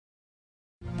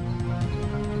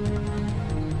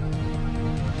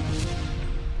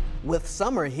With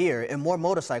summer here and more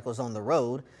motorcycles on the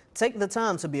road, take the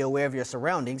time to be aware of your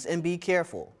surroundings and be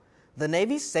careful. The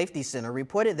Navy's Safety Center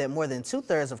reported that more than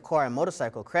 2/3 of car and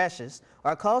motorcycle crashes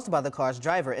are caused by the car's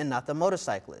driver and not the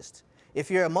motorcyclist.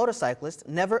 If you're a motorcyclist,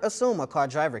 never assume a car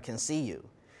driver can see you.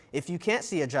 If you can't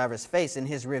see a driver's face in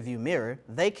his rearview mirror,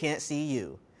 they can't see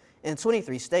you. In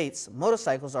 23 states,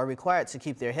 motorcycles are required to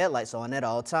keep their headlights on at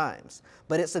all times,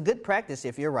 but it's a good practice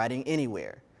if you're riding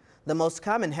anywhere. The most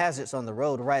common hazards on the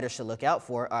road riders should look out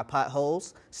for are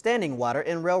potholes, standing water,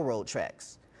 and railroad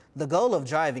tracks. The goal of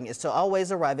driving is to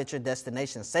always arrive at your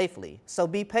destination safely, so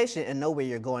be patient and know where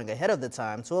you're going ahead of the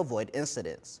time to avoid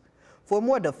incidents. For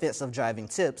more defensive driving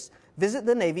tips, visit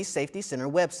the Navy Safety Center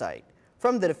website.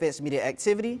 From the Defense Media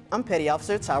Activity, I'm Petty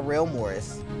Officer Tyrell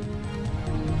Morris.